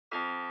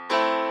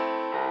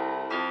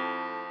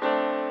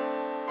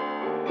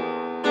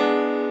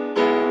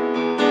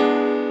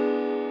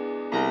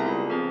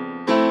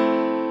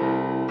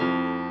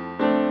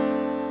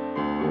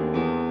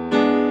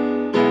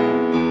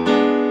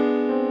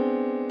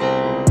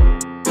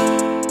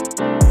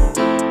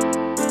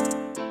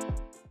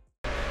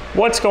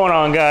What's going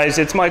on, guys?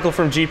 It's Michael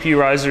from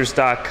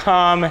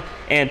GPURisers.com,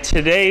 and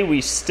today we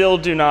still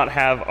do not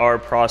have our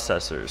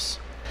processors.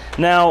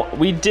 Now,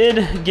 we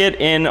did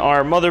get in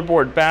our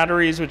motherboard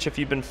batteries, which if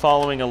you've been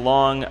following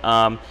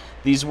along,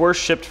 these were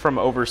shipped from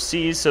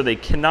overseas, so they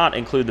cannot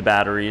include the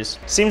batteries.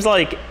 Seems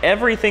like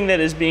everything that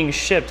is being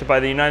shipped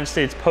by the United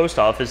States Post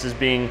Office is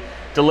being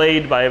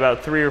delayed by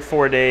about 3 or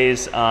 4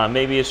 days.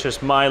 Maybe it's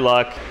just my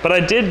luck, but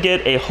I did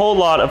get a whole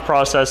lot of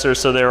processors,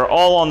 so they're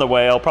all on the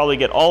way. I'll probably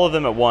get all of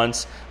them at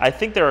once. I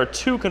think there are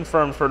 2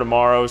 confirmed for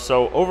tomorrow,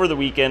 so over the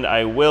weekend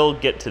I will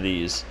get to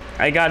these.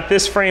 I got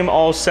this frame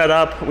all set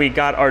up. We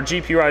got our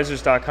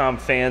GPURisers.com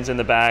fans in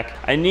the back.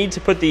 I need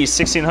to put the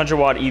 1600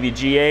 watt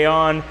EVGA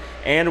on,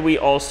 and we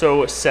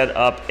also set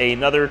up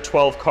another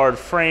 12 card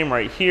frame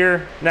right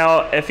here.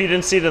 Now, if you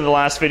didn't see it in the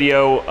last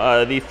video,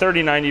 the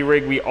 3090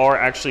 rig, we are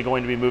actually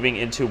going to be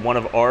moving into one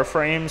of our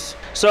frames.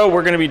 So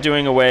we're gonna be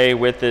doing away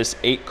with this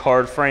 8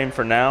 card frame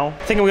for now.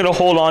 I think I'm gonna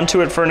hold on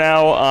to it for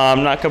now.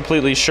 I'm not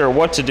completely sure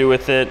what to do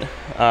with it.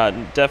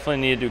 Definitely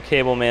need to do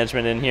cable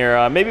management in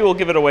here. Maybe we'll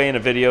give it away in a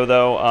video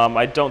though.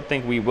 I don't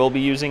think we will be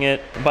using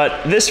it,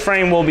 but this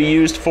frame will be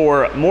used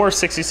for more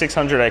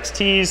 6600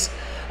 XTs.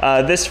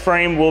 This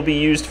frame will be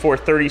used for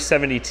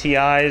 3070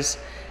 Ti's,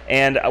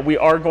 and we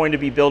are going to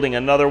be building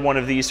another one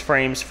of these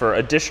frames for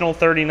additional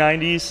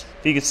 3090s.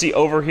 If you can see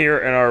over here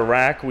in our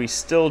rack, we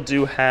still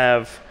do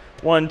have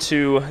 1,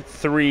 2,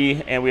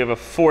 3, and we have a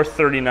 4th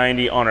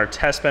 3090 on our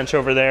test bench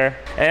over there.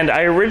 And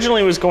I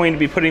originally was going to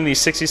be putting these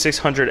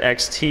 6600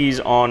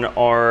 XTs on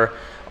our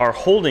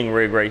holding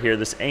rig right here,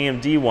 this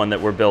AMD one that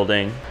we're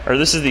building, or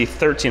this is the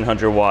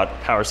 1300 watt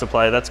power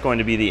supply. That's going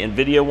to be the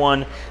Nvidia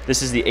one.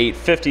 This is the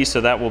 850,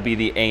 so that will be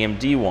the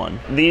AMD one.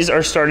 These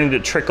are starting to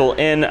trickle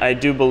in, I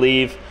do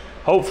believe.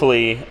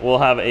 Hopefully we'll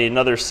have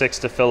another 6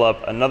 to fill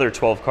up another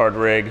 12 card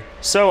rig.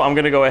 So I'm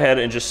gonna go ahead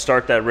and just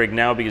start that rig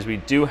now because we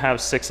do have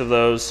 6 of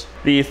those.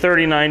 The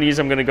 3090s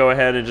I'm gonna go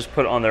ahead and just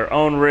put on their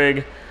own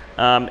rig.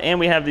 And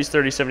we have these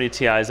 3070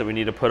 Ti's that we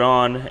need to put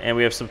on, and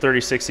we have some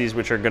 3060s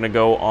which are going to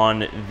go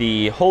on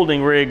the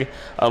holding rig,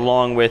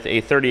 along with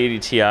a 3080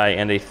 Ti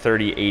and a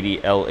 3080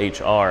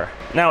 LHR.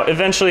 Now,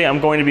 eventually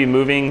I'm going to be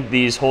moving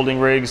these holding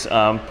rigs,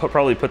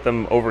 probably put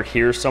them over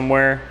here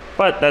somewhere,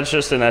 but that's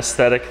just an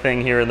aesthetic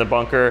thing here in the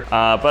bunker.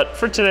 But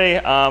for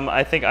today,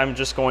 I think I'm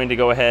just going to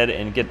go ahead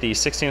and get the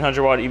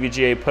 1600 watt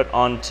EVGA put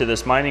onto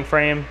this mining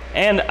frame,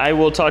 and I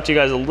will talk to you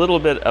guys a little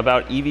bit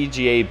about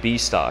EVGA B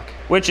stock,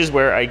 which is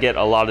where I get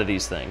a lot of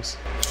these things.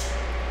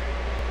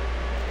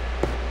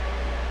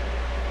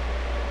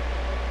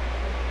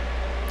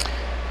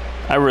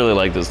 I really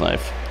like this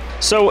knife.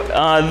 So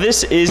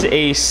this is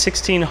a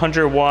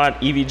 1600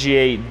 watt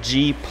EVGA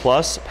G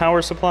Plus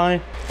power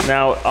supply.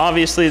 Now,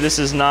 obviously this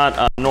is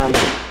not normal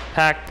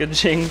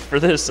packaging for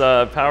this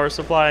power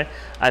supply.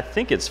 I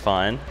think it's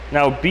fine.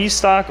 Now, B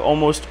stock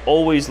almost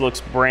always looks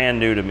brand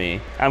new to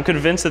me. I'm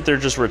convinced that they're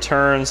just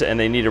returns and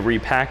they need to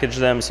repackage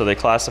them, so they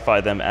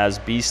classify them as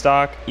B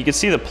stock. You can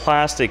see the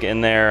plastic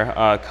in there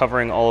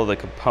covering all of the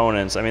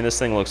components. I mean, this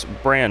thing looks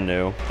brand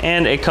new.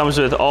 And it comes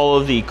with all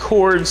of the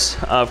cords.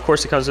 Of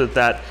course, it comes with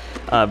that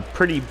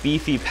pretty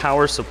beefy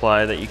power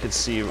supply that you can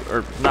see,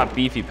 or not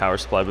beefy power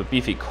supply, but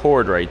beefy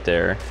cord right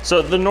there.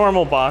 So the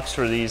normal box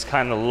for these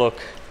kind of look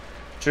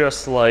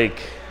just like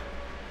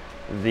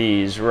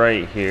these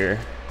right here,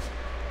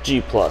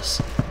 G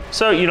Plus.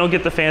 So you don't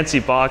get the fancy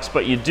box,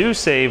 but you do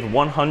save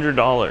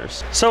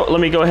 $100. So let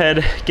me go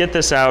ahead, get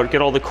this out,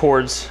 get all the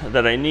cords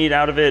that I need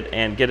out of it,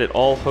 and get it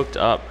all hooked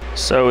up.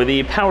 So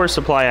the power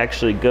supply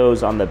actually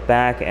goes on the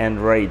back end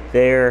right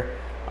there.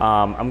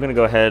 I'm gonna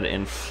go ahead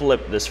and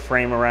flip this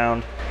frame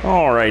around.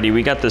 Alrighty,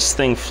 we got this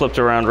thing flipped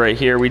around right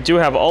here. We do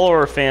have all of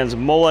our fans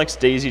Molex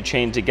daisy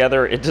chained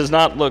together. It does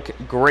not look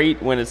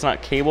great when it's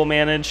not cable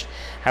managed.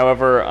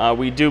 However,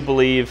 we do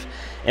believe,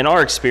 in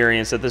our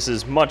experience, that this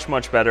is much,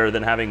 much better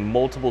than having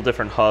multiple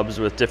different hubs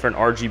with different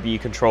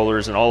RGB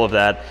controllers and all of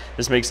that.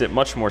 This makes it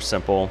much more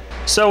simple.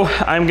 So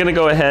I'm gonna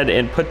go ahead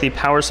and put the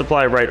power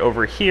supply right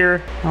over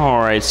here. All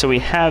right, so we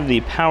have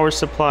the power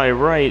supply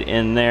right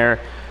in there,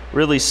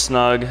 really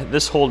snug.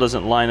 This hole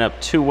doesn't line up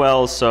too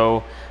well,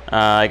 so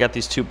I got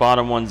these 2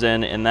 bottom ones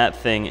in, and that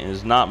thing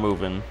is not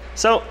moving.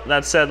 So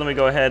that said, let me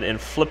go ahead and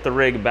flip the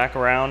rig back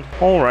around.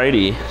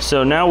 Alrighty,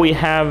 so now we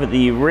have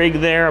the rig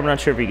there. I'm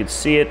not sure if you can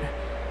see it.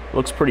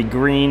 Looks pretty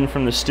green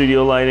from the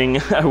studio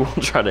lighting. I will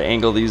try to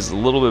angle these a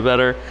little bit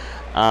better.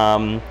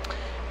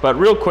 But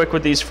real quick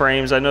with these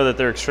frames, I know that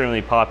they're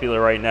extremely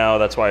popular right now.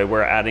 That's why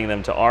we're adding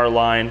them to our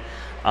line.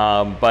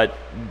 But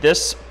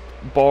this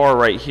bar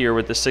right here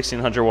with the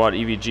 1600 watt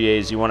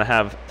EVGAs, you want to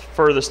have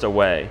furthest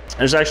away.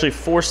 There's actually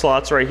 4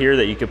 slots right here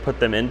that you could put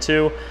them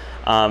into.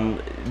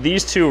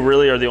 These 2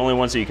 really are the only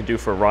ones that you can do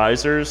for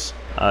risers.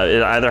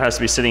 It either has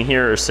to be sitting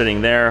here or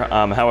sitting there.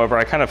 However,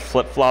 I kind of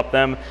flip-flop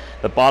them.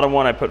 The bottom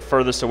one I put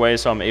furthest away,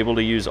 so I'm able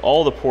to use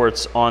all the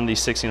ports on the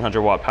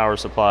 1600 watt power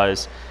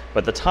supplies.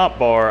 But the top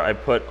bar, I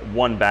put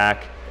 1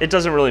 back. It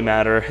doesn't really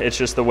matter. It's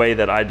just the way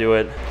that I do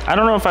it. I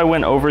don't know if I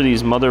went over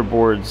these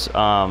motherboards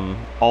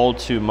all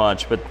too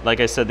much, but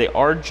like I said, they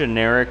are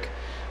generic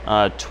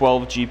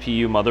 12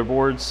 GPU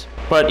motherboards.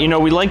 But, you know,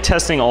 we like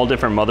testing all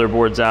different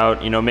motherboards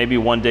out. You know, maybe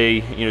one day,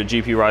 you know,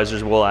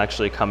 GPURisers will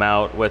actually come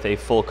out with a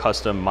full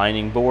custom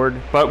mining board.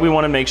 But we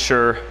want to make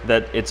sure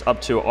that it's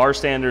up to our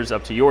standards,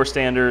 up to your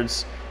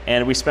standards.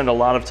 And we spend a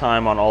lot of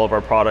time on all of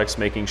our products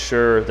making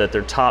sure that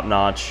they're top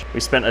notch. We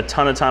spent a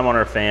ton of time on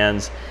our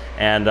fans.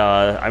 And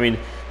I mean,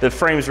 the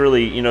frames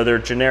really, you know, they're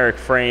generic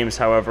frames.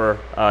 However,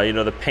 you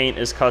know, the paint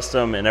is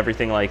custom and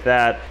everything like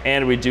that.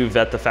 And we do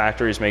vet the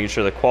factories, making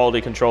sure the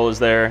quality control is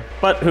there.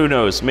 But who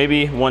knows,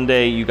 maybe one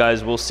day you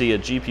guys will see a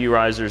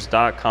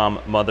GPURisers.com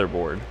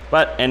motherboard.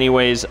 But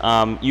anyways,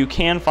 you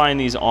can find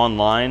these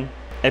online.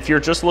 If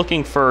you're just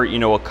looking for, you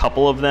know, a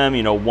couple of them,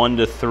 you know, 1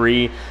 to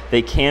 3,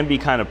 they can be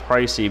kind of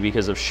pricey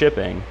because of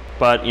shipping.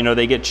 But, you know,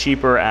 they get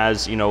cheaper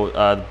as, you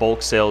know,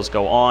 bulk sales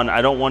go on.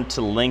 I don't want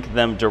to link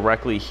them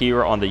directly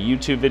here on the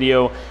YouTube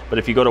video, but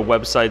if you go to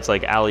websites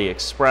like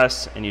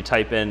AliExpress and you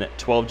type in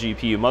 12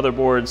 GPU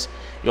motherboards,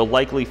 you'll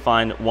likely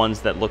find ones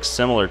that look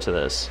similar to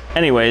this.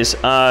 Anyways,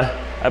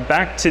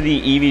 back to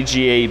the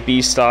EVGA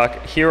B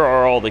stock. Here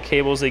are all the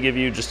cables they give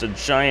you, just a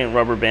giant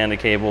rubber band of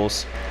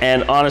cables.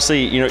 And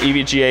honestly, you know,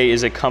 EVGA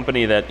is a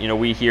company that, you know,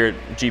 we here at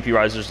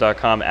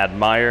GPURisers.com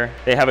admire.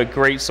 They have a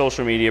great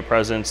social media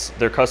presence.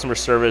 Their customer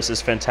service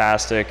is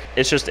fantastic.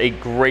 It's just a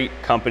great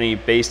company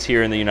based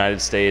here in the United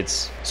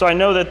States. So I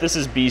know that this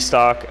is B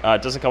stock.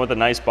 It doesn't come with a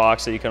nice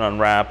box that you can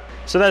unwrap.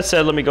 So that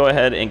said, let me go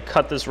ahead and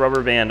cut this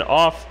rubber band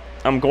off.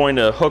 I'm going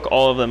to hook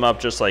all of them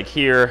up just like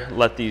here,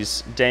 let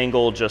these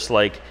dangle just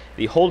like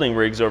the holding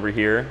rigs over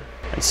here.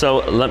 And so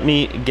let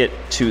me get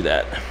to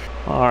that.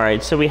 All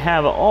right, so we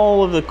have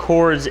all of the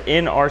cords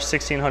in our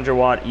 1600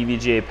 watt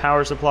EVGA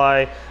power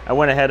supply. I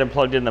went ahead and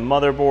plugged in the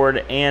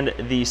motherboard and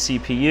the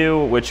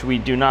CPU, which we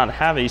do not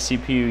have a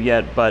CPU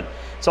yet, but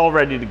it's all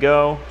ready to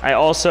go. I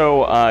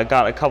also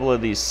got a couple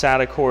of these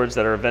SATA cords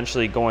that are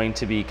eventually going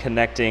to be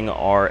connecting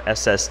our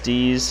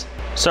SSDs.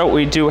 So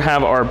we do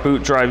have our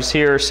boot drives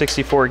here,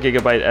 64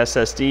 gigabyte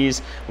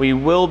SSDs. We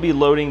will be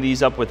loading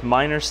these up with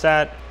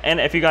MinerStat. And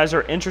if you guys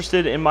are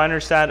interested in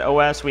MinerStat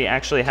OS, we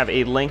actually have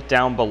a link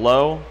down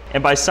below.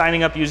 And by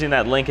signing up using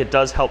that link, it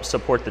does help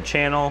support the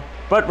channel.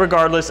 But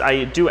regardless,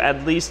 I do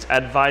at least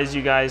advise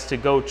you guys to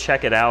go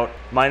check it out.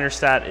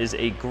 MinerStat is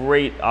a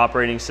great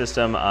operating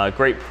system, a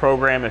great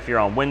program if you're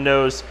on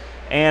Windows,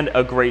 and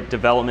a great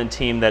development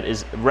team that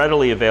is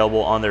readily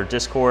available on their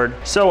Discord.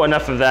 So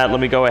enough of that, let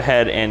me go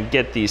ahead and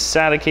get these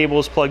SATA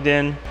cables plugged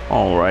in.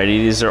 Alrighty,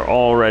 these are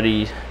all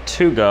ready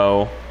to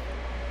go.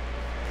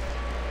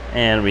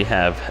 And we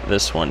have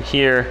this one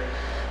here.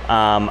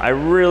 I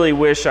really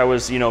wish I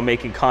was, you know,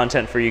 making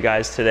content for you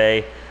guys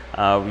today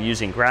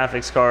using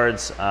graphics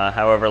cards.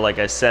 However, like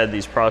I said,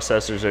 these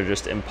processors are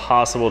just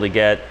impossible to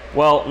get.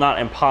 Well, not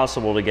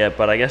impossible to get,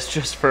 but I guess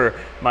just for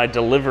my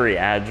delivery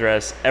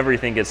address,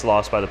 everything gets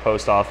lost by the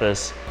post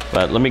office.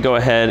 But let me go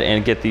ahead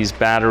and get these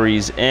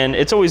batteries in.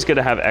 It's always good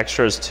to have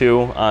extras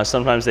too.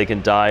 Sometimes they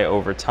can die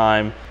over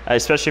time,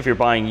 especially if you're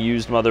buying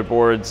used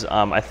motherboards.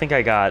 I think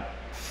I got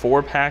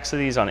 4 packs of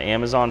these on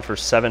Amazon for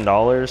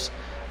 $7.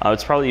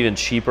 It's probably even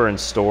cheaper in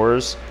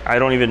stores. I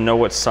don't even know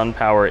what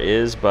SunPower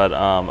is, but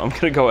I'm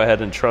gonna go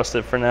ahead and trust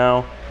it for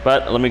now.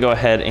 But let me go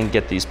ahead and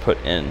get these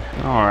put in.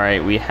 All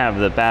right, we have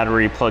the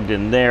battery plugged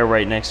in there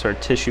right next to our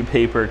tissue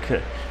paper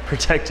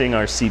protecting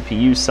our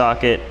CPU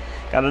socket.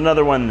 Got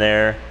another one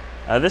there.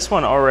 This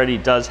one already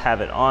does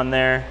have it on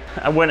there.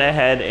 I went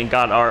ahead and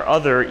got our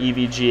other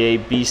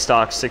EVGA B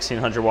stock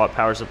 1600 watt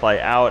power supply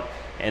out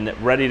and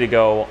ready to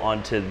go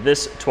onto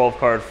this 12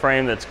 card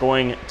frame that's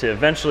going to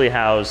eventually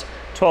house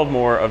 12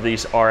 more of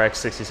these RX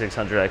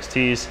 6600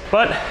 XTs.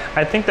 But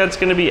I think that's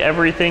gonna be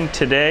everything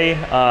today.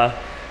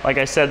 Like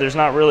I said, there's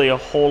not really a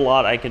whole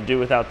lot I can do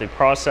without the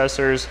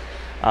processors.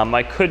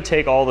 I could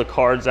take all the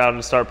cards out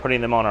and start putting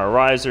them on our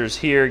risers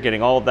here,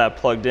 getting all of that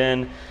plugged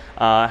in.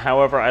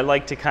 However, I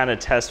like to kind of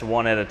test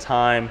one at a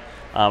time.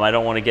 I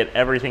don't want to get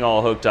everything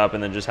all hooked up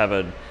and then just have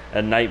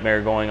a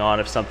nightmare going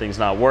on if something's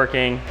not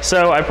working.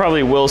 So I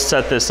probably will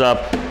set this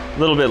up a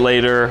little bit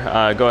later,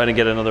 go ahead and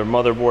get another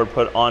motherboard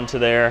put onto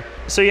there.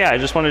 So yeah, I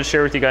just wanted to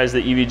share with you guys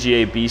the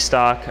EVGA B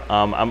stock.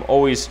 I'm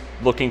always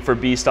looking for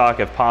B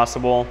stock if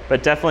possible,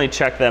 but definitely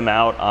check them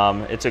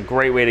out. It's a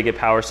great way to get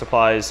power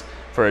supplies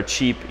for a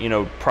cheap, you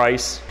know,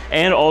 price.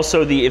 And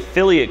also the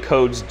affiliate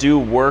codes do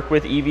work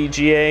with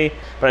EVGA,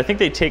 but I think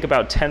they take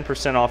about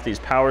 10% off these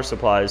power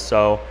supplies.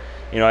 So,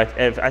 you know, I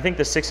think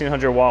the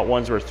 1600 watt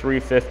ones were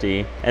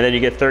 $350, and then you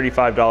get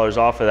 $35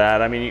 off of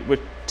that. I mean, with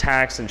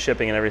tax and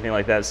shipping and everything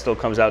like that, it still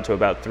comes out to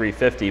about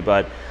 $350,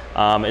 but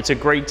it's a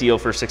great deal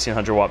for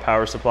 1600 watt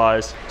power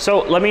supplies. So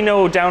let me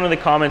know down in the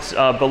comments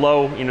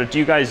below, you know, do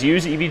you guys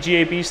use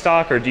EVGA B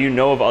stock, or do you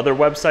know of other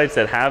websites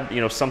that have,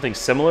 you know, something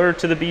similar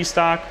to the B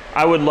stock?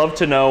 I would love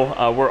to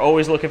know. We're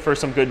always looking for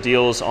some good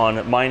deals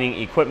on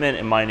mining equipment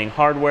and mining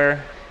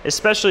hardware,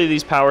 especially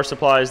these power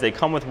supplies. They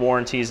come with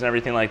warranties and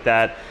everything like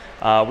that.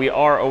 We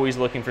are always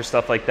looking for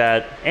stuff like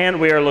that, and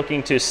we are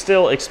looking to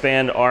still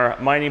expand our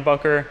mining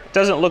bunker.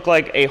 Doesn't look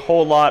like a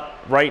whole lot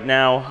right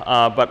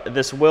now, but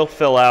this will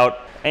fill out.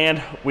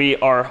 And we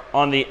are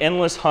on the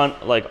endless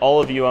hunt, like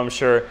all of you, I'm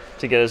sure,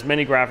 to get as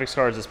many graphics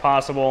cards as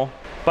possible,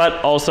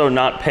 but also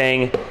not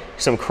paying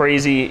some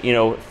crazy,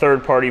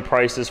 third-party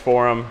prices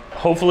for them.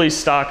 Hopefully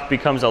stock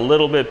becomes a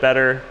little bit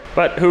better,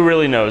 but who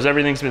really knows?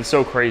 Everything's been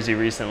so crazy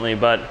recently,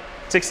 but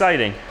it's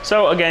exciting.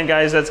 So again,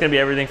 guys, that's gonna be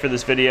everything for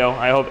this video.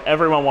 I hope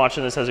everyone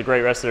watching this has a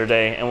great rest of their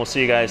day, and we'll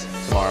see you guys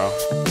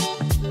tomorrow.